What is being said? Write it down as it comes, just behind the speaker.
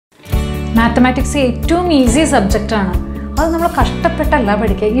Mathematics ഏറ്റവും easy സബ്ജക്റ്റാണ്. അത് നമ്മൾ കഷ്ടപ്പെട്ടല്ല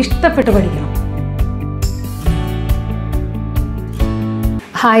പഠിക്കുക, ഇഷ്ടപ്പെട്ട് പഠിക്കണം.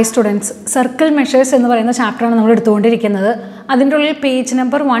 ഹായ് സ്റ്റുഡൻസ്, സർക്കിൾ മെഷേഴ്സ് എന്ന് പറയുന്ന ചാപ്റ്ററാണ് നമ്മൾ എടുത്തുകൊണ്ടിരിക്കുന്നത്. അതിൻ്റെ ഉള്ളിൽ പേജ്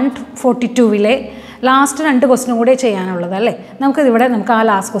നമ്പർ 142 ലാസ്റ്റ് 2 ക്വസ്റ്റ്യൻ കൂടെ ചെയ്യാനുള്ളത് അല്ലേ. നമുക്ക് ആ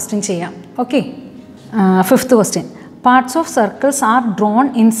ലാസ്റ്റ് ക്വസ്റ്റ്യൻ ചെയ്യാം. Okay, 5th question. Parts of circles are drawn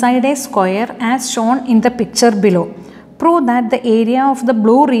inside A square as shown in the picture below. Prove that the area of the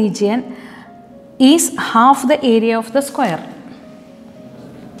blue region is half the area of the square.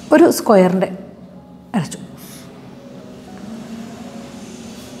 ഒരു സ്ക്വയറിൻ്റെ വരച്ചു,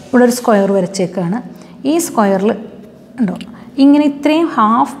 ഇവിടെ ഒരു square വരച്ചേക്കാണ്. ഈ സ്ക്വയറിൽ ഉണ്ടോ ഇങ്ങനെ ഇത്രയും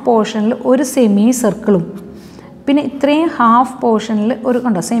ഹാഫ് പോർഷനിൽ ഒരു സെമി സർക്കിളും, പിന്നെ ഇത്രയും ഹാഫ് പോർഷനിൽ ഒരു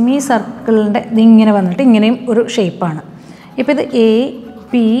കണ്ടോ സെമി സർക്കിളിൻ്റെ ഇതിങ്ങനെ വന്നിട്ട് ഇങ്ങനെയും ഒരു ഷേപ്പാണ്. ഇപ്പോൾ ഇത് എ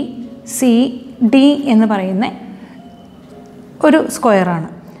പി സി ഡി എന്ന് പറയുന്ന ഒരു സ്ക്വയറാണ്.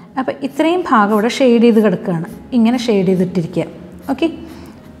 അപ്പോൾ ഇത്രയും ഭാഗം ഇവിടെ ഷെയ്ഡ് ചെയ്ത് കിടക്കുകയാണ്. ഇങ്ങനെ ഷെയ്ഡ് ചെയ്തിട്ടിരിക്കുക. ഓക്കെ,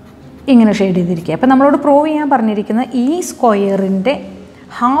 ഇങ്ങനെ ഷെയ്ഡ് ചെയ്തിരിക്കുക. അപ്പോൾ നമ്മളോട് പ്രൂവ് ചെയ്യാൻ പറഞ്ഞിരിക്കുന്നത് ഈ സ്ക്വയറിൻ്റെ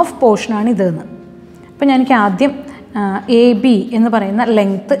ഹാഫ് പോർഷനാണ് ഇതെന്ന്. അപ്പോൾ എനിക്ക് ആദ്യം എ ബി എന്ന് പറയുന്ന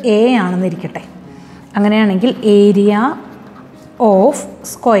ലെങ്ത്ത് എ ആണെന്നിരിക്കട്ടെ. അങ്ങനെയാണെങ്കിൽ ഏരിയ ഓഫ്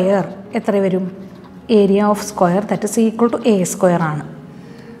സ്ക്വയർ എത്ര വരും? Area of square that is equal to A square ആണ്.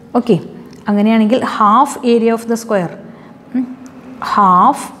 ഓക്കെ, അങ്ങനെയാണെങ്കിൽ half area of the square,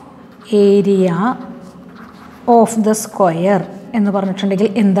 half area of the square എന്ന് പറഞ്ഞിട്ടുണ്ടെങ്കിൽ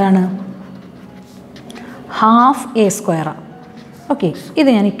എന്താണ്? Half A സ്ക്വയറാണ്. ഓക്കെ, ഇത്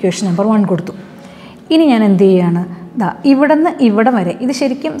ഞാൻ ഇക്വേഷൻ നമ്പർ 1 കൊടുത്തു. ഇനി ഞാൻ എന്ത് ചെയ്യുകയാണ്? ഇവിടെ നിന്ന് ഇവിടെ വരെ ഇത്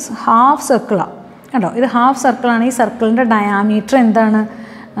ശരിക്കും ഹാഫ് സർക്കിളാണ് കേട്ടോ. ഇത് ഹാഫ് സർക്കിളാണ്. ഈ സർക്കിളിൻ്റെ ഡയാമീറ്റർ എന്താണ്?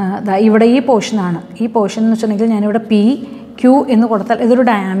 ഇവിടെ ഈ പോർഷനാണ്. ഈ പോർഷൻ എന്ന് വെച്ചിട്ടുണ്ടെങ്കിൽ ഞാനിവിടെ പി ക്യൂ എന്ന് കൊടുത്താൽ ഇതൊരു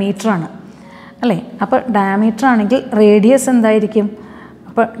ഡയാമീറ്ററാണ് അല്ലേ. അപ്പോൾ ഡയാമീറ്റർ ആണെങ്കിൽ റേഡിയസ് എന്തായിരിക്കും?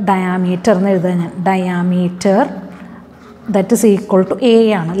 അപ്പോൾ ഡയാമീറ്റർ എന്ന് എഴുതാൻ ഞാൻ diameter that is equal to A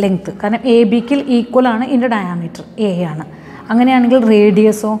ആണ് ലെങ്ത്ത്. കാരണം എ ബിക്ക് ഈക്വൽ ആണ് ഇതിൻ്റെ ഡയാമീറ്റർ, എ ആണ്. അങ്ങനെയാണെങ്കിൽ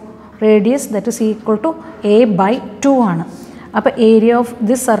റേഡിയസോ? Radius that is equal to A by 2 ആണ്. അപ്പോൾ area of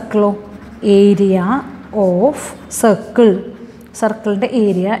this സർക്കിളോ? Area of സർക്കിളിൻ്റെ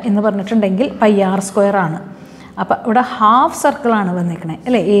ഏരിയ എന്ന് പറഞ്ഞിട്ടുണ്ടെങ്കിൽ പൈ ആർ സ്ക്വയർ ആണ്. അപ്പോൾ ഇവിടെ ഹാഫ് സർക്കിളാണ് വന്നിരിക്കണേ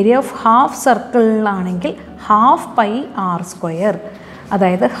അല്ലേ. Area of half സർക്കിളിലാണെങ്കിൽ half pi R square,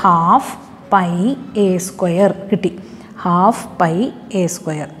 അതായത് ഹാഫ് പൈ എ സ്ക്വയർ കിട്ടി. Half pi A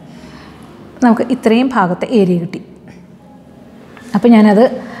square. നമുക്ക് ഇത്രയും ഭാഗത്തെ ഏരിയ കിട്ടി. അപ്പോൾ ഞാനത്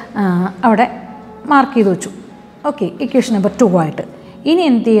അവിടെ മാർക്ക് ചെയ്ത് വെച്ചു. ഓക്കെ, ഇക്വേഷൻ നമ്പർ 2 ആയിട്ട്. ഇനി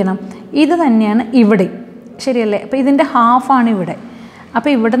എന്ത് ചെയ്യണം? ഇത് തന്നെയാണ് ഇവിടെ, ശരിയല്ലേ? അപ്പോൾ ഇതിൻ്റെ ഹാഫാണ് ഇവിടെ. അപ്പോൾ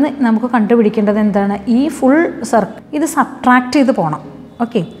ഇവിടെ നിന്ന് നമുക്ക് കണ്ടുപിടിക്കേണ്ടത് എന്താണ്? ഈ ഫുൾ സർക്കിൾ ഇത് സബ്ട്രാക്റ്റ് ചെയ്ത് പോകണം.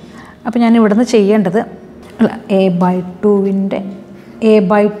 ഓക്കെ, അപ്പോൾ ഞാൻ ഇവിടെ നിന്ന് ചെയ്യേണ്ടത് എ ബൈ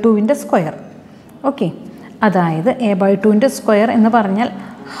 2ൻ്റെ സ്ക്വയർ. ഓക്കെ, അതായത് എ ബൈ 2ൻ്റെ സ്ക്വയർ എന്ന് പറഞ്ഞാൽ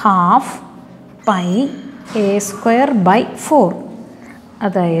half pi A square by 4,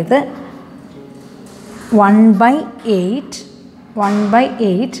 അതായത്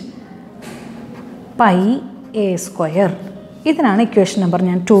 1/8 പൈ എ സ്ക്വയർ. ഇതിനാണ് ഇക്വേഷൻ നമ്പർ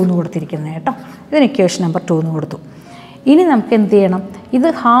ഞാൻ 2 എന്ന് കൊടുത്തിരിക്കുന്നത് കേട്ടോ. ഇതിന് ഇക്വേഷൻ നമ്പർ 2 എന്ന് കൊടുത്തു. ഇനി നമുക്ക് എന്ത് ചെയ്യണം? ഇത്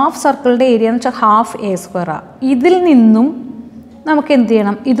ഹാഫ് സർക്കിളിൻ്റെ ഏരിയ എന്ന് വെച്ചാൽ ഹാഫ് എ സ്ക്വയറാണ്. ഇതിൽ നിന്നും നമുക്ക് എന്ത്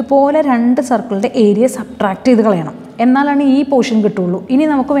ചെയ്യണം? ഇതുപോലെ 2 സർക്കിളിൻ്റെ ഏരിയ സബ്ട്രാക്റ്റ് ചെയ്ത് കളയണം, എന്നാലാണ് ഈ പോർഷൻ കിട്ടുള്ളൂ. ഇനി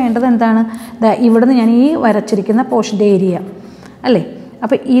നമുക്ക് വേണ്ടത് എന്താണ്? ഇവിടെ നിന്ന് ഞാൻ ഈ വരച്ചിരിക്കുന്ന പോർഷൻ്റെ ഏരിയ അല്ലേ.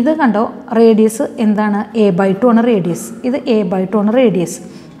 അപ്പോൾ ഇത് കണ്ടോ, റേഡിയസ് എന്താണ്? എ ബൈ 2 ആണ് റേഡിയസ്. ഇത് എ ബൈ 2 ആണ് റേഡിയസ്.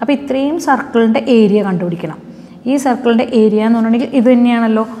 അപ്പോൾ ഇത്രയും സർക്കിളിൻ്റെ ഏരിയ കണ്ടുപിടിക്കണം. ഈ സർക്കിളിൻ്റെ ഏരിയ എന്ന് പറഞ്ഞിട്ടുണ്ടെങ്കിൽ ഇത്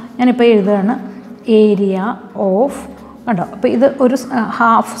തന്നെയാണല്ലോ. ഞാനിപ്പോൾ എഴുതുകയാണ് ഏരിയ ഓഫ് കണ്ടോ. അപ്പോൾ ഇത് ഒരു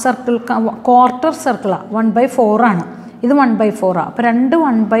ഹാഫ് സർക്കിൾ, ക്വാർട്ടർ സർക്കിളാണ്, 1/4 ആണ്. ഇത് 1/4 ആണ്. അപ്പോൾ 2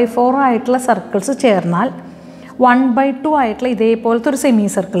 1/4 ആയിട്ടുള്ള സർക്കിൾസ് ചേർന്നാൽ 1/2 ആയിട്ടുള്ള ഇതേപോലത്തെ ഒരു സെമി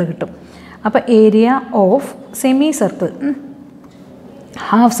സർക്കിൾ കിട്ടും. അപ്പോൾ area of semi circle,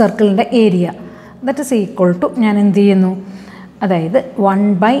 half സർക്കിളിൻ്റെ area that is equal to ഞാൻ എന്ത് ചെയ്യുന്നു? അതായത്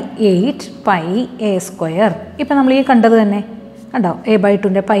 1/8 പൈ എ സ്ക്വയർ. ഇപ്പം നമ്മൾ ഈ കണ്ടത് തന്നെ കണ്ടോ, എ ബൈ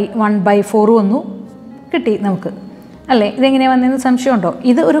 2ൻ്റെ പൈ 1/4 വന്നു കിട്ടി നമുക്ക് അല്ലേ. ഇതെങ്ങനെയാണ് വന്നതെന്ന് സംശയമുണ്ടോ?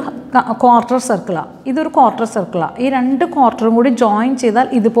 ഇത് ഒരു ക്വാർട്ടർ സർക്കിളാണ്, ഇതൊരു ക്വാർട്ടർ സർക്കിളാണ്. ഈ 2 ക്വാർട്ടറും കൂടി ജോയിൻ ചെയ്താൽ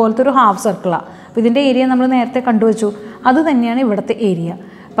ഇതുപോലത്തെ ഒരു ഹാഫ് സർക്കിളാണ്. അപ്പോൾ ഇതിൻ്റെ ഏരിയ നമ്മൾ നേരത്തെ കണ്ടുവച്ചു, അത് തന്നെയാണ് ഇവിടുത്തെ ഏരിയ.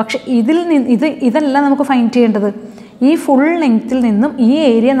 പക്ഷേ ഇതല്ല നമുക്ക് ഫൈൻഡ് ചെയ്യേണ്ടത്. ഈ ഫുൾ ലെങ്ത്തിൽ നിന്നും ഈ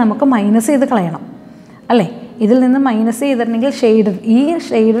ഏരിയ നമുക്ക് മൈനസ് ചെയ്ത് കളയണം അല്ലേ. ഇതിൽ നിന്ന് മൈനസ് ചെയ്തിട്ടുണ്ടെങ്കിൽ ഈ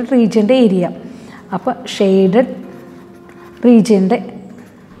ഷെയ്ഡഡ് റീജിയൻ്റെ ഏരിയ. അപ്പോൾ shaded റീജിയൻ്റെ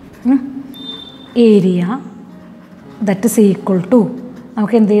area that is equal to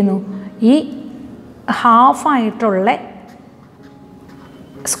നമുക്ക് എന്ത് ചെയ്യുന്നു? ഈ ഹാഫായിട്ടുള്ള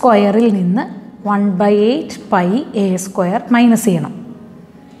സ്ക്വയറിൽ നിന്ന് 1/8 പൈ എ സ്ക്വയർ മൈനസ് ചെയ്യണം.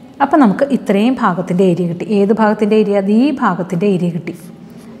 അപ്പോൾ നമുക്ക് ഇത്രയും ഭാഗത്തിൻ്റെ ഏരിയ കിട്ടി. ഏത് ഭാഗത്തിൻ്റെ ഏരിയ? ഈ ഭാഗത്തിൻ്റെ ഏരിയ കിട്ടി.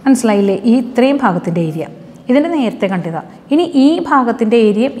 മനസ്സിലായില്ലേ? ഈ ഇത്രയും ഭാഗത്തിൻ്റെ ഏരിയ ഇതിൻ്റെ നേരത്തെ കണ്ടതാണ്. ഇനി ഈ ഭാഗത്തിൻ്റെ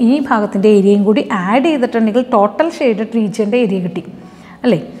ഏരിയയും ഈ ഭാഗത്തിൻ്റെ ഏരിയയും കൂടി ആഡ് ചെയ്തിട്ടുണ്ടെങ്കിൽ ടോട്ടൽ ഷെയ്ഡഡ് റീജിയൻ്റെ ഏരിയ കിട്ടി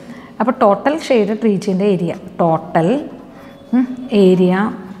അല്ലേ? അപ്പോൾ total shaded റീജിയൻ്റെ area, total area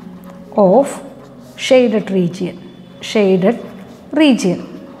of shaded region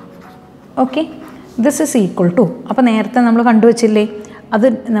okay, this is equal to, അപ്പോൾ നേരത്തെ നമ്മൾ കണ്ടുവച്ചില്ലേ, അത്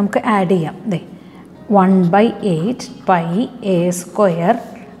നമുക്ക് ആഡ് ചെയ്യാം. ദേ 1/8 പൈ എ സ്ക്വയർ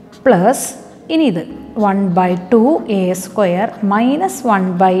പ്ലസ് ഇനി ഇത് 1/2 A square minus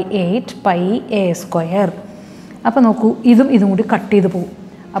 1/8 pi A square. അപ്പോൾ നോക്കൂ, ഇതും കൂടി കട്ട് ചെയ്ത് പോകും.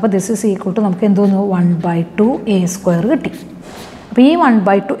 അപ്പോൾ ദിസ് ഈസ് ഈക്വൽ ടു നമുക്ക് എന്തോന്നു 1/2 എ സ്ക്വയർ കിട്ടി. അപ്പോൾ ഈ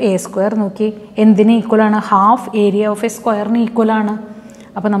 1/2 എ സ്ക്വയർ നോക്കി എന്തിന് ഈക്വലാണ്? ഹാഫ് ഏരിയ ഓഫ് എ സ്ക്വയറിന് ഈക്വലാണ്.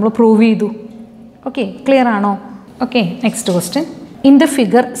 അപ്പോൾ നമ്മൾ പ്രൂവ് ചെയ്തു. ഓക്കെ, ക്ലിയർ ആണോ? Okay, next question. In the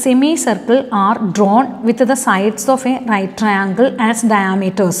figure, semicircle are drawn with the sides of a right triangle as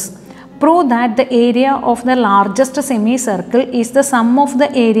diameters. Prove that the area of the largest semicircle is the sum of the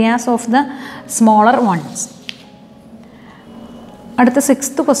areas of the smaller ones. അടുത്ത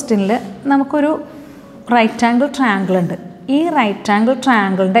 6th ക്വസ്റ്റ്യനിൽ നമുക്കൊരു right angle triangle ഉണ്ട്. ഈ right angle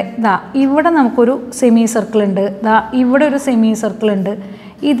ട്രയാങ്കിളിൻ്റെ ഇവിടെ നമുക്കൊരു semi circle ഉണ്ട്, ഇവിടെ ഒരു സെമി സർക്കിൾ ഉണ്ട്,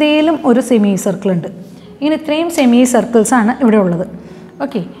 ഇതേലും ഒരു സെമി സർക്കിൾ ഉണ്ട്. ഇങ്ങനെ ഇത്രയും സെമി സർക്കിൾസാണ് ഇവിടെ ഉള്ളത്.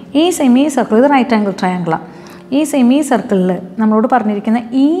 ഓക്കെ, ഈ സെമി സർക്കിൾ, ഇത് റൈറ്റ് ആംഗിൾ ട്രയാങ്കിളാണ്. ഈ സെമി സർക്കിളിൽ നമ്മളോട് പറഞ്ഞിരിക്കുന്ന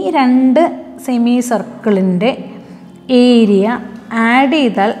ഈ 2 സെമി സർക്കിളിൻ്റെ ഏരിയ ആഡ്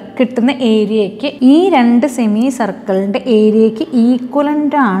ചെയ്താൽ കിട്ടുന്ന ഏരിയയ്ക്ക്, ഈ 2 സെമി സർക്കിളിൻ്റെ ഏരിയയ്ക്ക്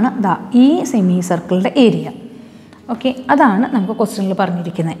ഈക്വലൻ്റാണ് ഈ സെമി സർക്കിളിൻ്റെ ഏരിയ. ഓക്കെ, അതാണ് നമുക്ക് ക്വസ്റ്റ്യനിൽ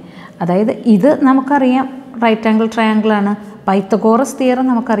പറഞ്ഞിരിക്കുന്നത്. അതായത് ഇത് നമുക്കറിയാം റൈറ്റ് ആംഗിൾ ട്രയാങ്കിളാണ്. പൈത്തഗോറസ് തിയറം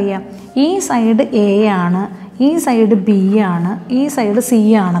നമുക്കറിയാം. ഈ സൈഡ് എ ആണ്, ഈ സൈഡ് ബി ആണ്, ഈ സൈഡ് സി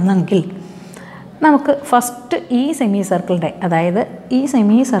ആണെന്നെങ്കിൽ നമുക്ക് ഫസ്റ്റ് ഈ സെമി സർക്കിളിൻ്റെ, അതായത് ഈ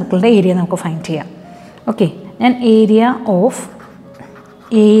സെമി സർക്കിളിൻ്റെ ഏരിയ നമുക്ക് ഫൈൻഡ് ചെയ്യാം. ഓക്കെ, ഞാൻ ഏരിയ ഓഫ്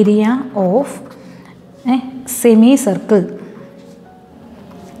സെമി സർക്കിൾ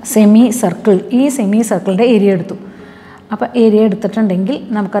ഈ സെമി സർക്കിളിൻ്റെ ഏരിയ എടുത്തു. അപ്പോൾ ഏരിയ എടുത്തിട്ടുണ്ടെങ്കിൽ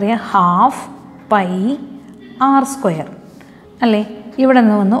നമുക്കറിയാം ഹാഫ് പൈ ആർ സ്ക്വയർ അല്ലേ? ഇവിടെ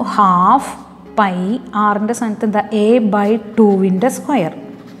നിന്ന് വന്നു ഹാഫ് പൈ ആറിൻ്റെ സ്ഥാനത്ത് എന്താ a/2 സ്ക്വയർ.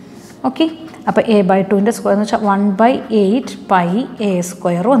 ഓക്കെ, അപ്പോൾ a/2 സ്ക്വയർ എന്ന് വെച്ചാൽ 1/8 പൈ എ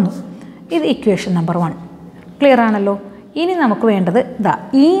സ്ക്വയർ വന്നു. ഇത് ഇക്വേഷൻ നമ്പർ 1. ക്ലിയർ ആണല്ലോ? ഇനി നമുക്ക് വേണ്ടത്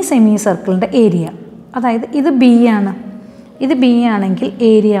ഈ സെമി സർക്കിളിൻ്റെ ഏരിയ, അതായത് ഇത് ബി ആണ്. ഇത് ബി ആണെങ്കിൽ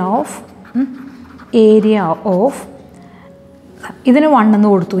ഏരിയ ഓഫ് ഇതിന് 1 എന്ന്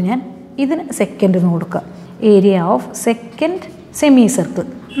കൊടുത്തു ഞാൻ, ഇതിന് സെക്കൻഡ് എന്ന് കൊടുക്കുക. Area of second semi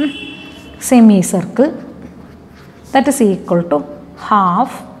circle that is equal to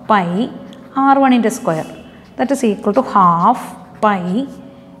half pi r1 square that is equal to half pi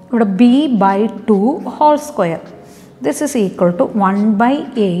ഇവിടെ b/2 whole square. This is equal to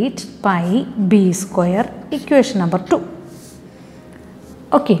 1/8 pi B square. Equation number 2.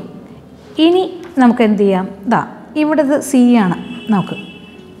 Okay, ഇനി നമുക്ക് എന്ത് ചെയ്യാം? ഇവിടെ ഇത് C ആണ് നമുക്ക്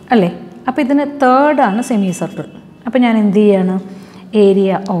അല്ലേ? അപ്പോൾ ഇതിന് തേർഡാണ് സെമി സർക്കിൾ. അപ്പോൾ ഞാൻ എന്ത് ചെയ്യാണ്?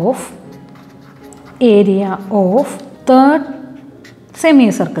 Area of third semi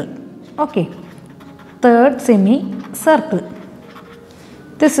circle. Okay, third semi circle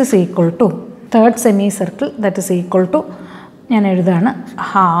this is equal to third semi circle that is equal to ഞാൻ എഴുതാണ്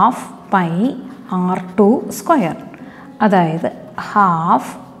ഹാഫ് പൈ r2 സ്ക്വയർ. അതായത്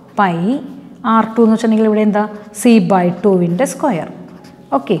ഹാഫ് പൈ r2 എന്ന് വെച്ചിട്ടുണ്ടെങ്കിൽ ഇവിടെ എന്താ c/2 സ്ക്വയർ.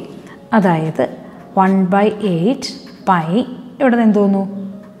 ഓക്കെ, അതായത് 1/8 പൈ ഇവിടെ നിന്ന് എന്തോന്നു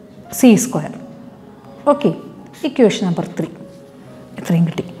C square. Okay, equation number 3 ഇത്രയും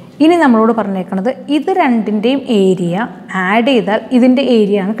കിട്ടി. ഇനി നമ്മളോട് പറഞ്ഞേക്കുന്നത് ഇത് രണ്ടിൻ്റെയും ഏരിയ ആഡ് ചെയ്താൽ ഇതിൻ്റെ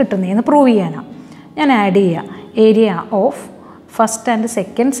ഏരിയ ആണ് കിട്ടുന്നതെന്ന് പ്രൂവ് ചെയ്യാനാണ്. ഞാൻ ആഡ് ചെയ്യുക area of first and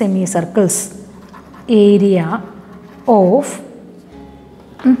second semi circles. Area of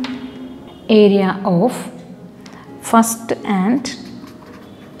first and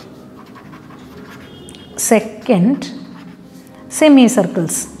second semi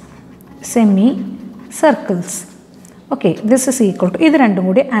circles. Okay, this is equal to ഇത് രണ്ടും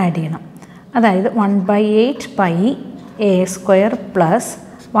കൂടി ആഡ് ചെയ്യണം. അതായത് 1/8 pi A square plus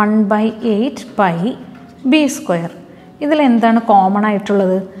 1/8 pi B square. ഇതിലെന്താണ് common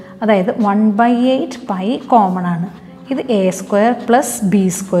ആയിട്ടുള്ളത്? അതായത് 1/8 പൈ കോമൺ ആണ്. ഇത് എ സ്ക്വയർ പ്ലസ് ബി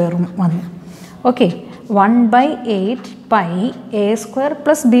സ്ക്വയറും വന്നു. Okay, 1/8 pi A square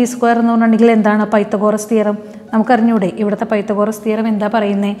plus B square എന്ന് പറഞ്ഞിട്ടുണ്ടെങ്കിൽ എന്താണ്? Pythagoras theorem. നമുക്കറിഞ്ഞൂടെ ഇവിടുത്തെ പൈത്തഗോറസ് തിയറം എന്താ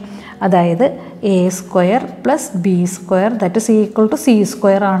പറയുന്നത്? അതായത് A square plus B square that is equal to C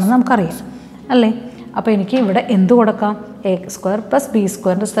square ആണെന്ന് നമുക്കറിയാം അല്ലേ? അപ്പോൾ എനിക്ക് ഇവിടെ എന്ത് കൊടുക്കാം? എ സ്ക്വയർ പ്ലസ് ബി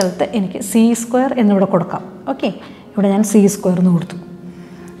സ്ക്വയറിൻ്റെ സ്ഥലത്ത് എനിക്ക് സി സ്ക്വയർ എന്നിവിടെ കൊടുക്കാം. ഓക്കെ, ഇവിടെ ഞാൻ സി സ്ക്വയർ എന്ന് കൊടുത്തു.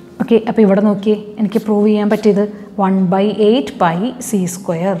 ഓക്കെ, അപ്പോൾ ഇവിടെ നോക്കിയേ, എനിക്ക് പ്രൂവ് ചെയ്യാൻ പറ്റിയത് 1/8 പൈ സി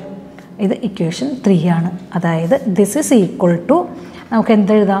സ്ക്വയർ. ഇത് ഇക്വേഷൻ 3 ആണ്. അതായത് ദിസ് ഈസ് ഈക്വൽ ടു നമുക്ക്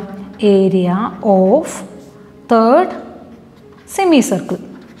എന്തെഴുതാം? Area of third semi circle.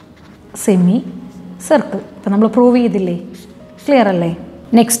 ഇപ്പം നമ്മൾ പ്രൂവ് ചെയ്തില്ലേ? ക്ലിയർ അല്ലേ?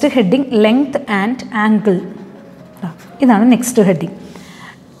 Next heading length and angle. ഇതാണ് നെക്സ്റ്റ് ഹെഡിങ്.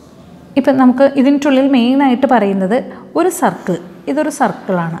 ഇപ്പം നമുക്ക് ഇതിനുള്ളിൽ മെയിനായിട്ട് പറയുന്നത് ഒരു സർക്കിൾ, ഇതൊരു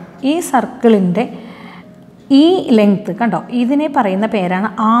സർക്കിളാണ്. ഈ സർക്കിളിൻ്റെ ഈ ലെങ്ത്ത് കണ്ടോ, ഇതിനെ പറയുന്ന പേരാണ്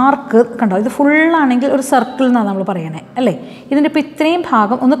ആർക്ക്. കണ്ടോ, ഇത് ഫുള്ളാണെങ്കിൽ ഒരു സർക്കിൾ എന്നാണ് നമ്മൾ പറയണേ അല്ലേ? ഇതിൻ്റെ ഇപ്പോൾ ഇത്രയും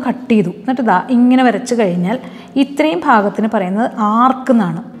ഭാഗം ഒന്ന് കട്ട് ചെയ്തു, എന്നിട്ട് ഇതാ ഇങ്ങനെ വരച്ച് കഴിഞ്ഞാൽ ഇത്രയും ഭാഗത്തിന് പറയുന്നത് ആർക്ക്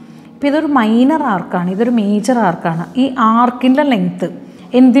എന്നാണ്. ഇപ്പോൾ ഇതൊരു മൈനർ ആർക്കാണ്, ഇതൊരു മേജർ ആർക്കാണ്. ഈ ആർക്കിൻ്റെ ലെങ്ത്ത്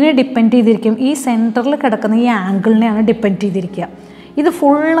എന്തിനെ ഡിപ്പെൻഡ് ചെയ്തിരിക്കും? ഈ സെൻറ്ററിൽ കിടക്കുന്ന ഈ ആംഗിളിനെയാണ് ഡിപ്പെൻഡ് ചെയ്തിരിക്കുക. ഇത്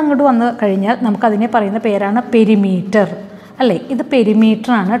ഫുൾ അങ്ങോട്ട് വന്നു കഴിഞ്ഞാൽ നമുക്കതിനെ പറയുന്ന പേരാണ് പെരിമീറ്റർ അല്ലേ? ഇത്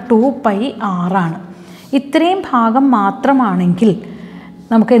പെരിമീറ്ററാണ്, 2πr ആണ്. ഇത്രയും ഭാഗം മാത്രമാണെങ്കിൽ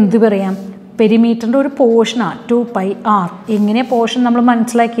നമുക്ക് എന്ത് പറയാം? പെരിമീറ്ററിൻ്റെ ഒരു പോർഷനാണ് 2πr. എങ്ങനെ പോർഷൻ നമ്മൾ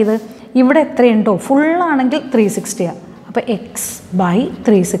മനസ്സിലാക്കിയത്? ഇവിടെ എത്രയുണ്ടോ ഫുള്ളാണെങ്കിൽ 360 ആണ്. അപ്പോൾ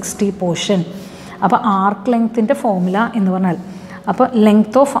x/360 പോർഷൻ. അപ്പോൾ ആർക്ക് ലെങ്ത്തിൻ്റെ ഫോർമുല എന്ന് പറഞ്ഞാൽ, അപ്പോൾ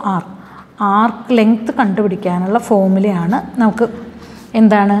ലെങ്ത് ഓഫ് ആർക്ക് ലെങ്ത്ത് കണ്ടുപിടിക്കാനുള്ള ഫോർമുലയാണ് നമുക്ക്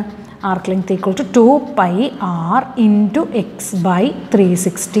എന്താണ്? Arc length equal to 2πr into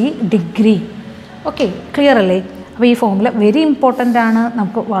x/360 degree. Okay, clear അല്ലേ? അപ്പോൾ ഈ ഫോർമുല വെരി ഇമ്പോർട്ടൻ്റ് ആണ്,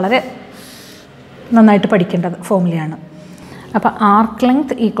 നമുക്ക് വളരെ നന്നായിട്ട് പഠിക്കേണ്ടത് ഫോർമുലയാണ്. അപ്പോൾ arc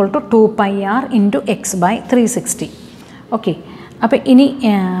length equal to 2πr into x/360. Okay, അപ്പോൾ ഇനി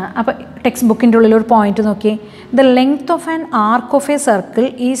അപ്പോൾ ടെക്സ്റ്റ് ബുക്കിൻ്റെ ഉള്ളിലൊരു പോയിന്റ് നോക്കിയേ. The length of an arc of A circle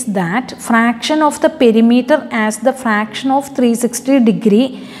is that fraction of the perimeter as the fraction of 360 degree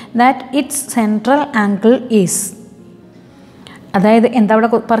that it's central angle is. അതായത് എന്താ ഇവിടെ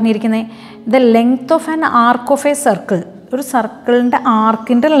പറഞ്ഞിരിക്കുന്നത്? The length of an arc of A circle, ഒരു സർക്കിളിൻ്റെ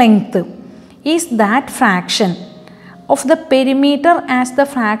ആർക്കിൻ്റെ length is that fraction of the perimeter as the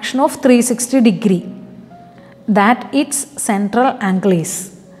fraction of 360 degree that it's central angle is.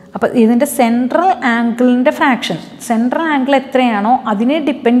 അപ്പോൾ ഇതിൻ്റെ central ആംഗിളിൻ്റെ fraction, central angle എത്രയാണോ അതിനെ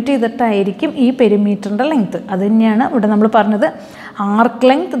ഡിപ്പെൻഡ് ചെയ്തിട്ടായിരിക്കും ഈ പെരിമീറ്ററിൻ്റെ ലെങ്ത്ത്. അത് തന്നെയാണ് ഇവിടെ നമ്മൾ പറഞ്ഞത് arc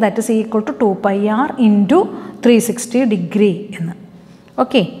length that is equal to 2πr into 360 degree എന്ന്.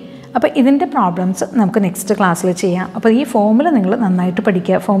 ഓക്കെ, അപ്പോൾ ഇതിൻ്റെ പ്രോബ്ലംസ് നമുക്ക് നെക്സ്റ്റ് ക്ലാസ്സിൽ ചെയ്യാം. അപ്പോൾ ഈ ഫോർമുല നിങ്ങൾ നന്നായിട്ട്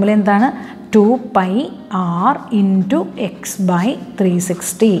പഠിക്കുക. ഫോർമുല എന്താണ്? 2πr into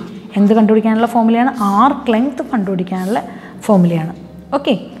x/360. എന്ത് കണ്ടുപിടിക്കാനുള്ള ഫോർമുലയാണ്? ആർക്ക് ലെങ്ത് കണ്ടുപിടിക്കാനുള്ള ഫോർമുലയാണ്.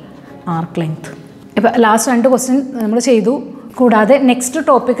 Okay, arc length. ഇപ്പോൾ ലാസ്റ്റ് 2 ക്വസ്റ്റ്യൻ നമ്മൾ ചെയ്തു. കൂടാതെ next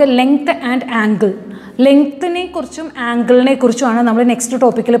topic length and angle. ലെങ്ത്തിനെ കുറിച്ചും ആംഗിളിനെ കുറിച്ചുമാണ് നമ്മൾ നെക്സ്റ്റ്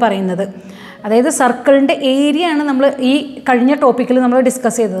ടോപ്പിക്കിൽ പറയുന്നത്. അതായത് സർക്കിളിൻ്റെ ഏരിയ ആണ് നമ്മൾ ഈ കഴിഞ്ഞ ടോപ്പിക്കിൽ നമ്മൾ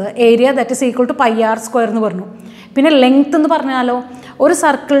ഡിസ്കസ് ചെയ്തത്. Area that is equal to πr² എന്ന് പറഞ്ഞു. പിന്നെ ലെങ്ത്ത് എന്ന് പറഞ്ഞാലോ, ഒരു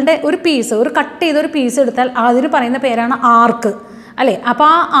സർക്കിളിൻ്റെ ഒരു പീസ്, ഒരു കട്ട് ചെയ്ത ഒരു പീസ് എടുത്താൽ അതിന് പറയുന്ന പേരാണ് ആർക്ക് അല്ലേ? അപ്പോൾ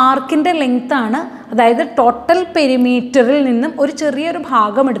ആ ആർക്കിൻ്റെ ലെങ്ത്താണ്, അതായത് ടോട്ടൽ പെരിമീറ്ററിൽ നിന്നും ഒരു ചെറിയൊരു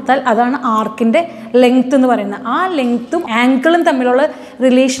ഭാഗം എടുത്താൽ അതാണ് ആർക്കിൻ്റെ ലെങ്ത്ത് എന്ന് പറയുന്നത്. ആ ലെങ്ത്തും ആംഗിളും തമ്മിലുള്ള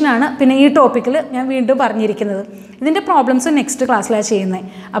റിലേഷനാണ് പിന്നെ ഈ ടോപ്പിക്കിൽ ഞാൻ വീണ്ടും പറഞ്ഞിരിക്കുന്നത്. ഇതിൻ്റെ പ്രോബ്ലംസ് നെക്സ്റ്റ് ക്ലാസ്സിലാണ് ചെയ്യുന്നത്.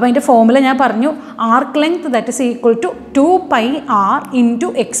 അപ്പോൾ അതിൻ്റെ ഫോർമുല ഞാൻ പറഞ്ഞു, arc length that is equal to 2πr into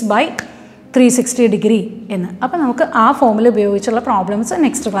x/360 degree എന്ന്. അപ്പോൾ നമുക്ക് ആ ഫോർമുല ഉപയോഗിച്ചുള്ള പ്രോബ്ലംസ്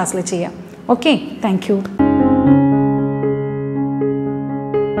നെക്സ്റ്റ് ക്ലാസ്സിൽ ചെയ്യാം. Okay, thank you.